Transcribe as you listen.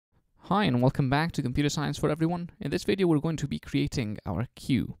Hi and welcome back to Computer Science for Everyone. In this video we're going to be creating our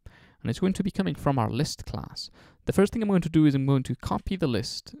queue, and it's going to be coming from our list class. The first thing I'm going to do is I'm going to copy the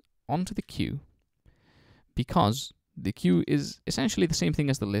list onto the queue, because the queue is essentially the same thing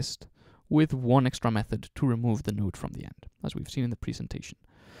as the list with one extra method to remove the node from the end, as we've seen in the presentation.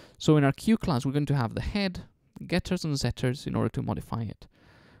 So in our queue class we're going to have the head, getters and setters in order to modify it.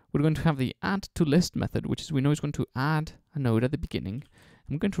 We're going to have the add to list method, which is we know is going to add a node at the beginning.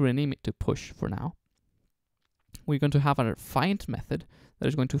 I'm going to rename it to push for now. We're going to have our find method that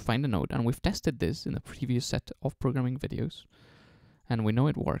is going to find a node, and we've tested this in the previous set of programming videos, and we know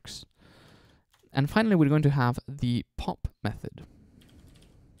it works. And finally, we're going to have the pop method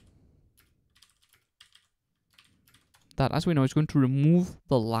that, as we know, is going to remove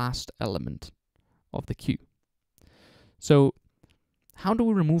the last element of the queue. So how do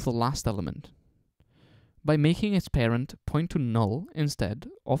we remove the last element? By making its parent point to null instead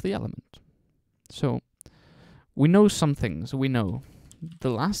of the element. So we know some things. We know the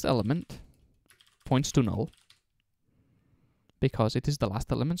last element points to null because it is the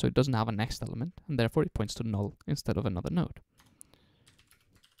last element, so it doesn't have a next element, and therefore it points to null instead of another node.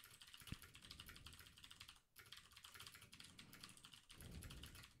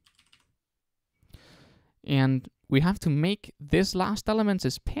 And we have to make this last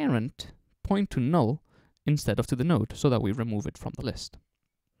element's parent point to null instead of to the node, so that we remove it from the list.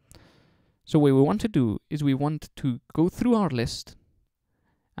 So what we want to do is we want to go through our list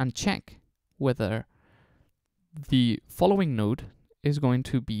and check whether the following node is going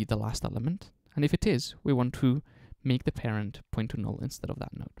to be the last element, and if it is, we want to make the parent point to null instead of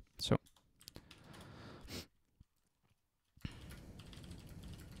that node. So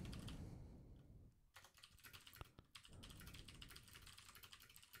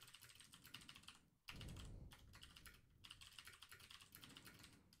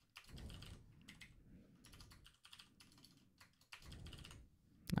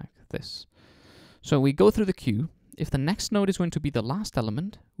this. So we go through the queue. If the next node is going to be the last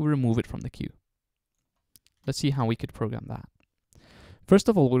element, we remove it from the queue. Let's see how we could program that. First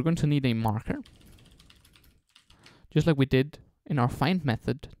of all, we're going to need a marker, just like we did in our find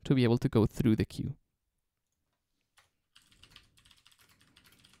method, to be able to go through the queue.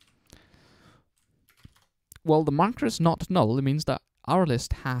 Well, the marker is not null. It means that our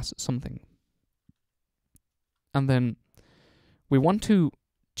list has something. And then we want to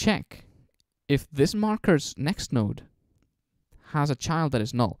check if this marker's next node has a child that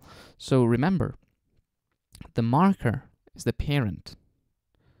is null. So remember, the marker is the parent,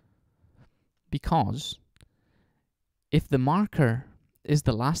 because if the marker is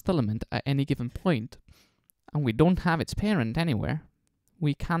the last element at any given point and we don't have its parent anywhere,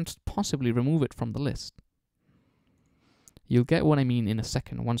 we can't possibly remove it from the list. You'll get what I mean in a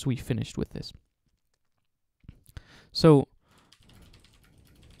second once we've finished with this. So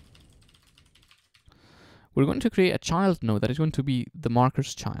we're going to create a child node that is going to be the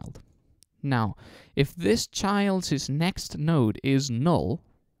marker's child. Now, if this child's next node is null,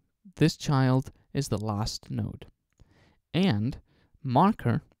 this child is the last node, and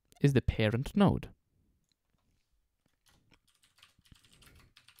marker is the parent node.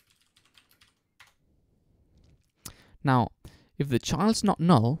 Now, if the child's not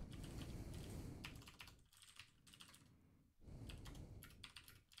null,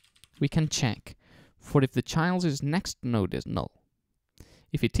 we can check for if the child's next node is null.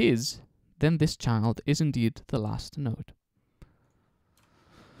 If it is, then this child is indeed the last node.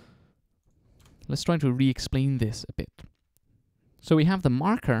 Let's try to re-explain this a bit. So we have the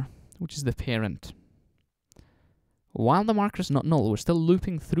marker, which is the parent. While the marker is not null, we're still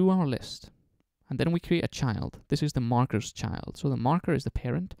looping through our list. And then we create a child. This is the marker's child. So the marker is the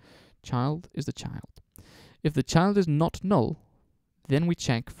parent, child is the child. If the child is not null, then we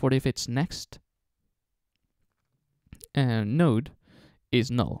check for if its next node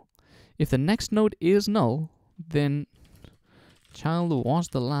is null. If the next node is null, then child was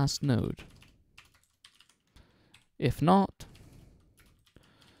the last node. If not,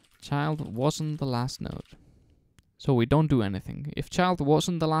 child wasn't the last node. So we don't do anything. If child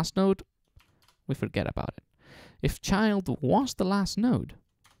wasn't the last node, we forget about it. If child was the last node,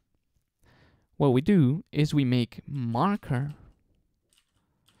 what we do is we make marker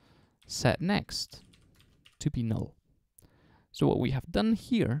set next to be null. So what we have done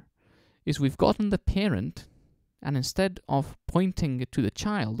here is we've gotten the parent, and instead of pointing to the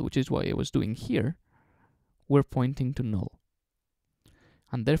child, which is what it was doing here, we're pointing to null.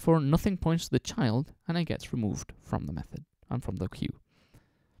 And therefore nothing points to the child, and it gets removed from the method and from the queue.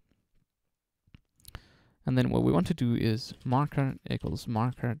 And then what we want to do is marker equals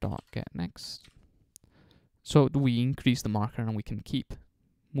marker.getNext. So we increase the marker and we can keep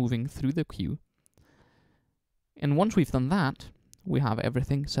moving through the queue. And once we've done that, we have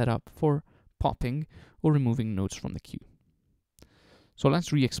everything set up for popping or removing nodes from the queue. So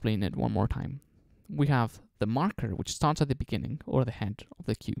let's re-explain it one more time. We have the marker, which starts at the beginning or the head of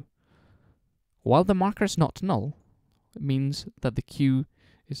the queue. While the marker is not null, it means that the queue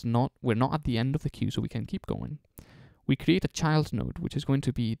is not, we're not at the end of the queue, so we can keep going. We create a child node, which is going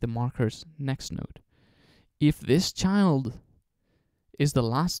to be the marker's next node. If this child is the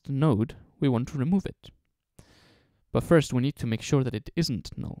last node, we want to remove it. But first, we need to make sure that it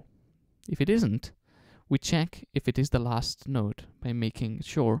isn't null. If it isn't, we check if it is the last node by making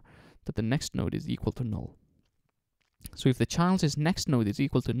sure that the next node is equal to null. So if the child's next node is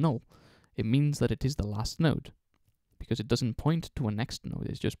equal to null, it means that it is the last node, because it doesn't point to a next node,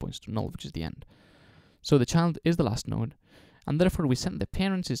 it just points to null, which is the end. So the child is the last node, and therefore we set the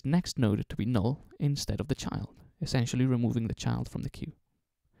parent's next node to be null instead of the child, essentially removing the child from the queue.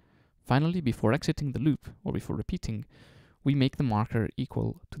 Finally, before exiting the loop, or before repeating, we make the marker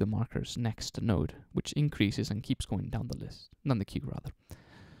equal to the marker's next node, which increases and keeps going down the list, down the queue rather.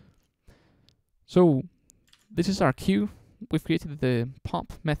 So this is our queue. We've created the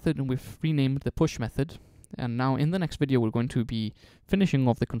pop method and we've renamed the push method. And now in the next video, we're going to be finishing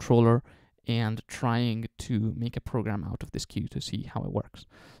off the controller and trying to make a program out of this queue to see how it works.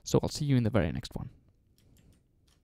 So I'll see you in the very next one.